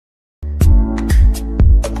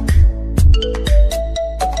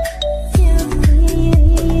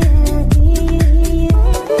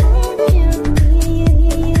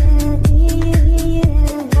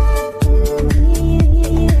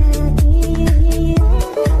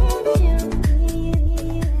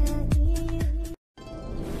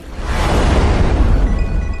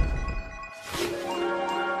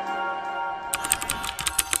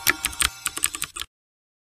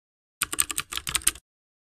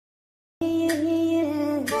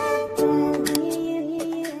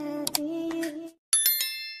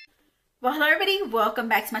everybody, welcome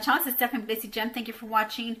back to my channel. This is definitely glitzzygem. Thank you for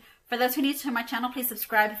watching. For those who are new to my channel, please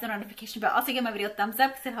subscribe, hit the notification bell. Also give my video a thumbs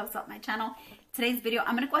up because it helps out my channel. Today's video,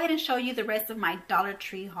 I'm going to go ahead and show you the rest of my Dollar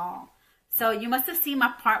Tree haul. So you must have seen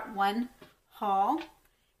my part 1 haul,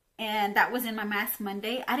 and that was in my Mask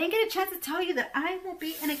Monday. I didn't get a chance to tell you that I will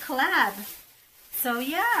be in a collab. So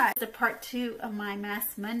yeah, it's a part 2 of my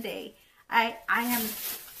Mask Monday. I am,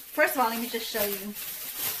 first of all, let me just show you.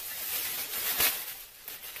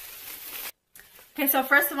 Okay, so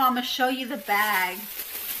first of all, I'm going to show you the bag.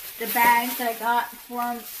 The bags that I got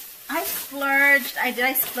from, I splurged. I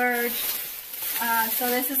splurged. So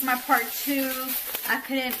this is my part 2. I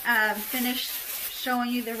couldn't finish showing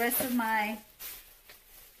you the rest of my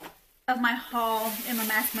haul in my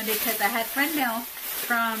Mask Monday because I had friend mail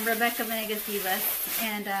from Rebecca Venegas Divas.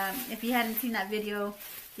 And if you hadn't seen that video,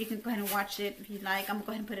 you can go ahead and watch it if you like. I'm going to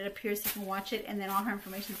go ahead and put it up here so you can watch it. And then all her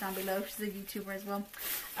information is down below. She's a YouTuber as well.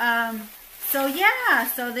 So yeah,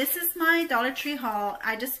 so this is my Dollar Tree haul.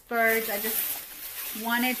 I just splurged. I just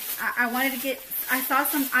wanted, I wanted to get, I saw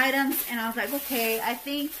some items and I was like, okay, I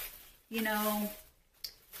think, you know,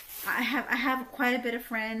 I have quite a bit of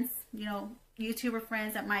friends, you know, YouTuber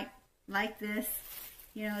friends that might like this,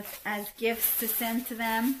 you know, as gifts to send to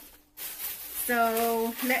them.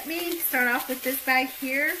 So let me start off with this bag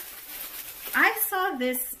here. I saw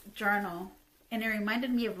this journal and it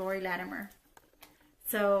reminded me of Laurie Latimer.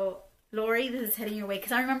 So Laurie, this is heading your way,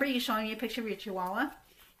 because I remember you showing me a picture of your Chihuahua,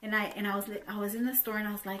 and I was in the store and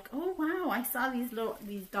I was like, oh wow, I saw these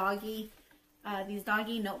doggy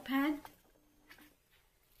notepad.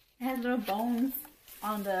 It has little bones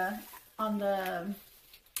on the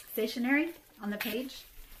stationery on the page.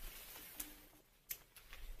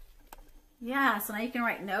 Yeah, so now you can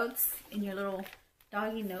write notes in your little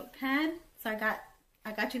doggy notepad. So I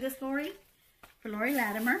got you this Laurie for Laurie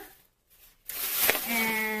Latimer.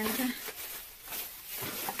 And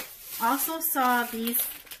also saw these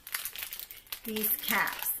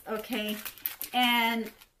caps, okay? And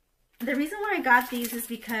the reason why I got these is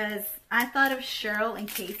because I thought of Cheryl and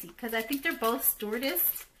Casey, because I think they're both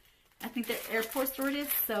stewardess. I think they're airport stewardess,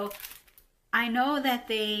 so I know that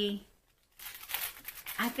I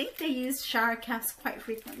think they use shower caps quite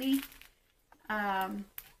frequently.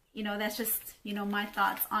 You know, that's just, you know, my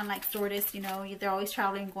thoughts on like stewardess. You know, they're always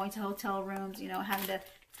traveling, going to hotel rooms, you know, having to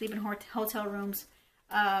sleep in hotel rooms,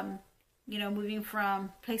 you know, moving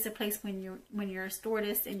from place to place when you're a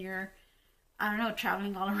stewardess and you're, I don't know,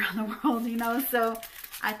 traveling all around the world, you know. So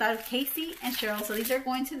I thought of Casey and Cheryl, so these are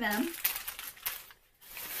going to them.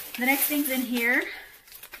 The next thing's in here.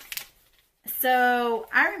 So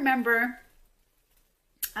I remember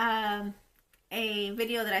a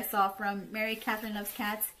video that I saw from Mary Catherine Loves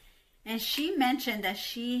Cats, and she mentioned that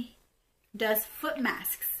she does foot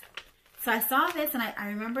masks. So I saw this and I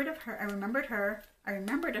remembered her,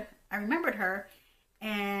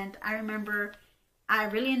 and I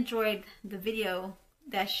really enjoyed the video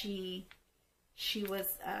that she was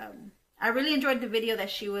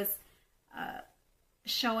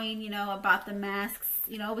showing, you know, about the masks.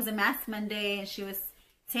 You know, it was a Mask Monday, and she was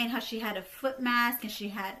saying how she had a foot mask, and she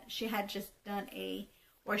had just done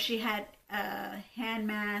she had a hand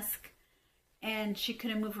mask, and she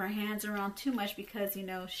couldn't move her hands around too much because, you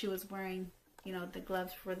know, she was wearing, you know, the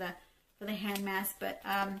gloves for the hand mask. But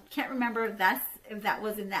can't remember if that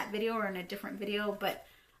was in that video or in a different video. But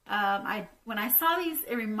when I saw these,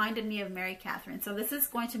 it reminded me of Mary Catherine. So this is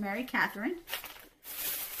going to Mary Catherine.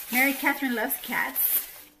 Mary Catherine Loves Cats.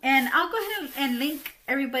 And I'll go ahead and link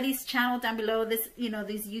everybody's channel down below. This, you know,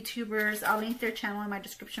 these YouTubers, I'll link their channel in my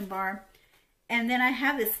description bar. And then I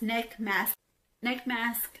have this neck mask.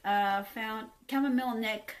 Found chamomile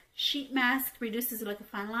neck sheet mask, reduces like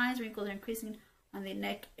fine lines, wrinkles are increasing on the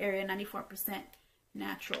neck area, 94%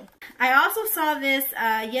 natural. I also saw this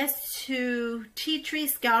Yes to Tea Tree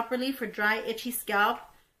Scalp Relief for dry, itchy scalp,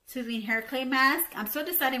 soothing hair clay mask. I'm still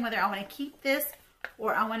deciding whether I want to keep this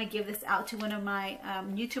or I want to give this out to one of my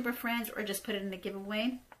YouTuber friends or just put it in a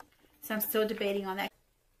giveaway. So I'm still debating on that.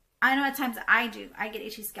 I know at times I get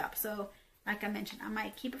itchy scalp, so like I mentioned, I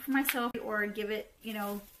might keep it for myself or give it, you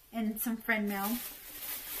know, in some friend mail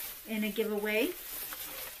in a giveaway.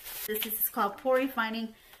 This is called Pore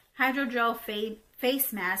Refining Hydrogel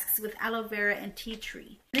Face Masks with Aloe Vera and Tea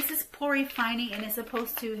Tree. This is pore refining and it's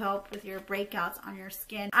supposed to help with your breakouts on your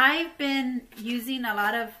skin. I've been using a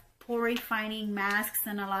lot of pore refining masks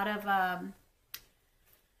and a lot of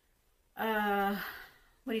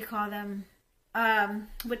what do you call them?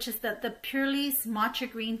 Which is the Purely's Matcha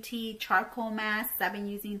Green Tea Charcoal Masks. I've been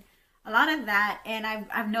using a lot of that, and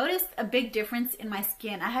I've noticed a big difference in my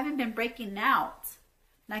skin. I haven't been breaking out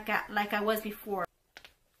like I was before.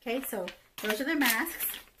 Okay, so Those are their masks.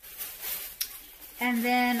 And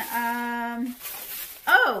then,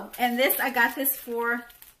 oh, and this, I got this for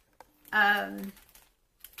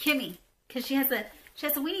Kimmy, because she has a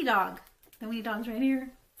weenie dog. The weenie dog's right here.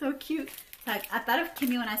 So cute. Like, I thought of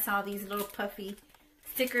Kimmy when I saw these little puffy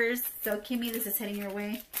stickers. So Kimmy, this is heading your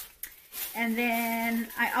way. And then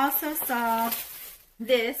I also saw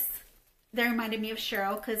this. That reminded me of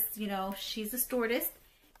Cheryl, because, you know, she's a stewardess.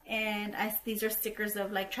 And these are stickers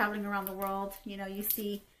of like traveling around the world. You know, you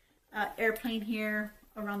see airplane here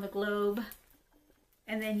around the globe.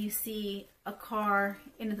 And then you see a car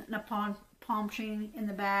in a palm tree in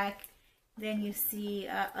the back. Then you see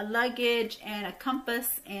a luggage and a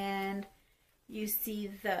compass. And you see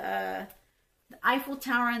the Eiffel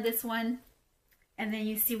Tower in this one. And then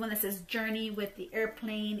you see one that says journey with the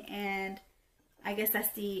airplane, and I guess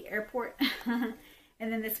that's the airport.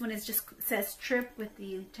 And then this one is just says trip with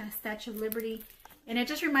the Statue of Liberty. And it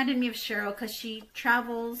just reminded me of Cheryl, because she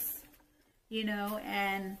travels, you know,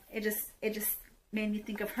 and it just made me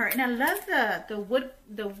think of her. And I love the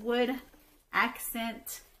wood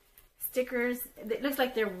accent stickers. It looks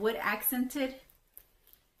like they're wood accented.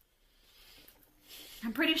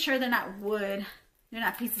 I'm pretty sure they're not wood. They're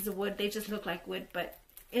not pieces of wood. They just look like wood, but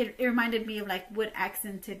it reminded me of like wood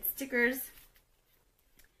accented stickers.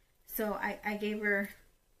 So I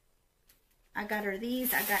got her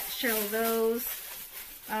these. I got Cheryl those.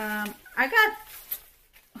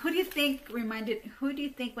 Who do you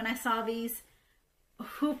think when I saw these,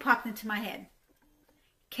 who popped into my head?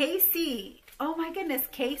 Casey. Oh my goodness,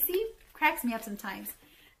 Casey cracks me up sometimes.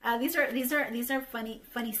 These are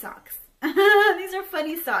funny socks. These are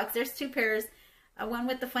funny socks. There's two pairs. One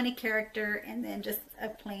with the funny character, and then just a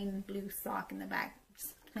plain blue sock in the back.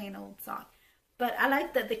 Just plain old sock. But I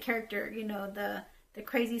like the character, you know, the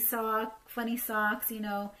crazy sock, funny socks, you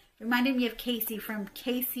know. Reminded me of Casey from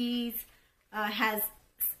Casey's Has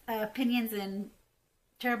Opinions and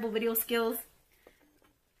Terrible Video Skills.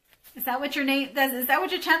 Is that what your name is that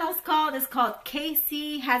what your channel is called? It's called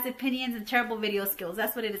Casey Has Opinions and Terrible Video Skills.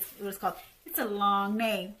 That's what it was called. It's a long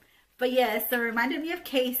name. But yes, so it reminded me of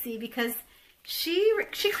Casey, because she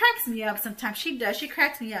cracks me up sometimes. She does. She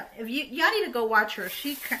cracks me up. If y'all need to go watch her.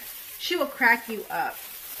 She will crack you up.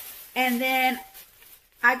 And then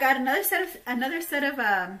I got another set of another set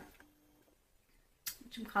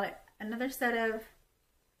of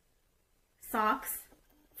socks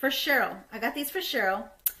for Cheryl. I got these for Cheryl.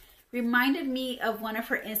 Reminded me of one of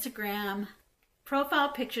her Instagram profile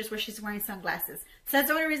pictures where she's wearing sunglasses. So that's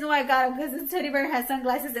the only reason why I got them, because this teddy bear has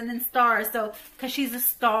sunglasses and then stars. So, because she's a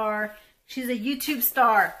star. She's a YouTube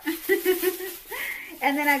star.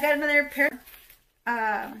 And then I got another pair.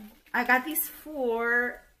 I got these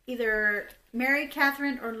for either Mary,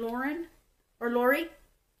 Catherine, or Laurie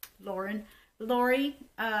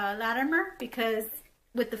Latimer, because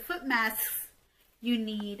with the foot masks, you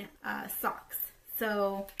need socks.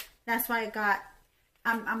 So that's why I got,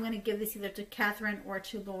 I'm going to give this either to Catherine or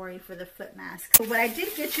to Laurie for the foot mask. So what I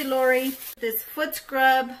did get you, Laurie, this foot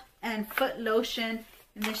scrub and foot lotion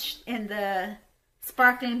in the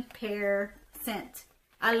Sparkling Pear scent.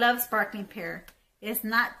 I love Sparkling Pear. It's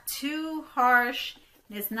not too harsh.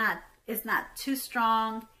 It's not too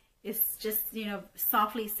strong. It's just, you know,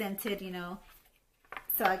 softly scented, you know.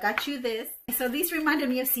 So I got you this. So these reminded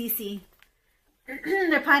me of Cici.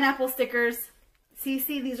 They're pineapple stickers.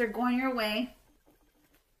 Cici, these are going your way.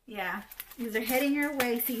 Yeah, these are heading your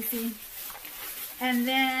way, Cici. And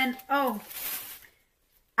then, oh,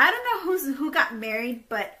 I don't know who got married,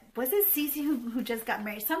 but was it Cici who just got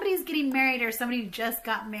married? Somebody's getting married, or somebody who just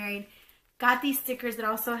got married. Got these stickers that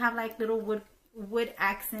also have like little wood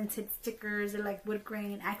accented stickers, or like wood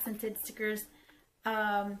grain accented stickers.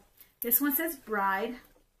 This one says bride.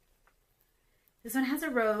 This one has a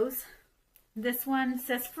rose. This one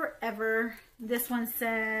says forever. This one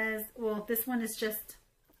says, well, this one is just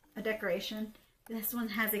a decoration. This one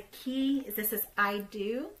has a key. This says I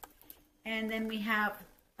do. And then we have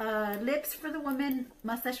lips for the woman,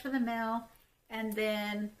 mustache for the male, and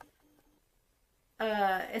then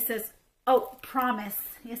it says, oh, promise.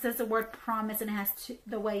 It says the word promise, and it has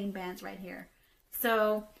the wedding bands right here.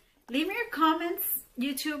 So leave me your comments,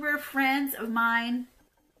 YouTuber friends of mine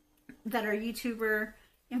that are YouTuber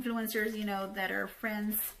influencers, you know, that are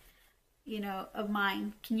friends, you know, of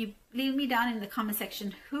mine. Can you leave me down in the comment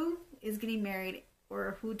section who is getting married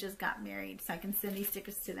or who just got married, so I can send these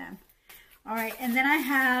stickers to them. All right, and then I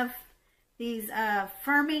have these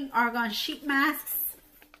firming argan sheet masks.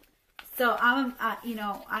 So I'm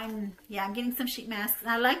getting some sheet masks. And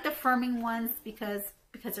I like the firming ones because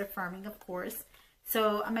they're firming, of course.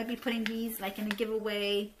 So I might be putting these like in a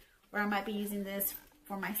giveaway, or I might be using this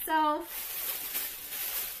for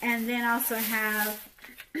myself. And then I also have,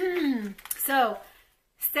 so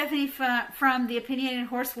Stephanie from the Opinionated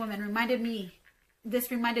Horsewoman reminded me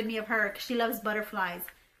of her because she loves butterflies.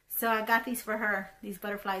 So I got these for her, these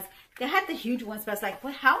butterflies. They had the huge ones, but I was like,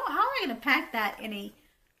 what? How am I going to pack that in an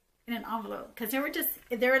envelope? Because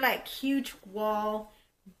they were like huge wall,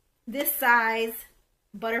 this size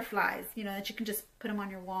butterflies, you know, that you can just put them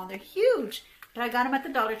on your wall. They're huge, but I got them at the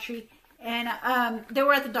Dollar Tree, and they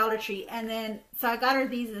were at the Dollar Tree, and then so I got her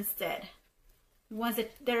these instead, the ones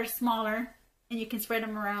that are smaller, and you can spread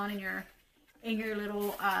them around in your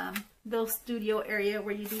little studio area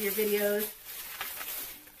where you do your videos.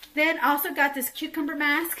 Then also got this cucumber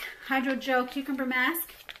mask, hydrogel cucumber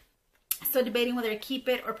mask. So debating whether to keep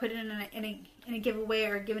it or put it in a giveaway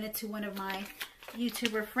or giving it to one of my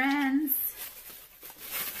YouTuber friends.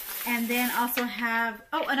 And then also have,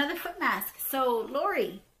 oh, another foot mask. So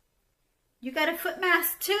Laurie, you got a foot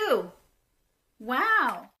mask too.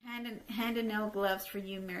 Wow. Hand and nail gloves for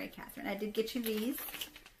you, Mary Catherine. I did get you these.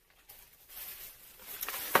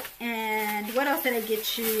 And what else did I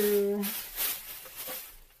get you?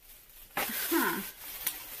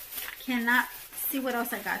 Cannot see what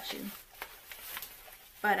else I got you.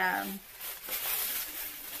 But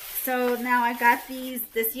so now I got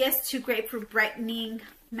this Yes to Grapefruit Brightening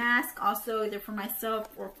Mask, also either for myself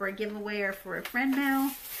or for a giveaway or for a friend mail.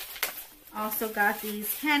 Also got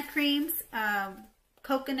these hand creams,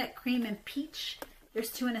 coconut cream and peach.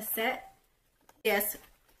 There's 2 in a set. Yes,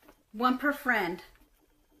 1 per friend.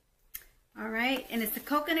 All right, and it's the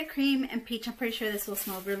coconut cream and peach. I'm pretty sure this will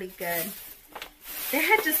smell really good. They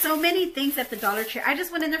had just so many things at the Dollar Tree. I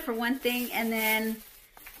just went in there for one thing, and then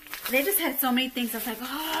they just had so many things. I was like,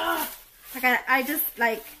 oh,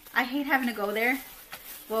 I hate having to go there.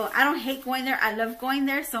 Well, I don't hate going there. I love going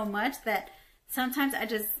there so much that sometimes I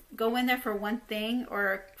just go in there for one thing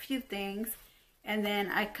or a few things, and then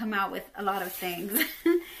I come out with a lot of things.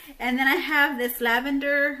 And then I have this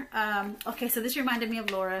lavender. Okay, so this reminded me of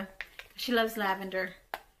Laura. She loves lavender.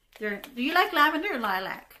 Do you like lavender or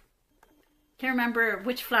lilac? Can't remember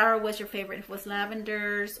which flower was your favorite. If it was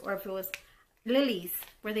lavenders or if it was lilies.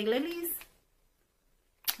 Were they lilies?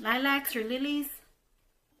 Lilacs or lilies?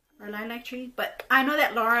 Or lilac tree? But I know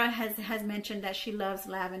that Laura has mentioned that she loves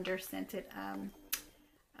lavender scented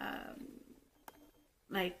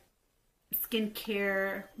like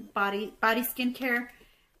skincare, body skincare.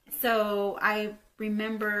 So I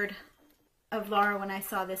remembered of Laura when I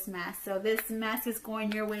saw this mask. So this mask is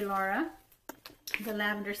going your way, Laura. The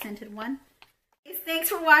lavender scented one. Thanks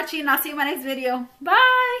for watching. I'll see you in my next video.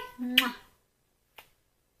 Bye. Mwah.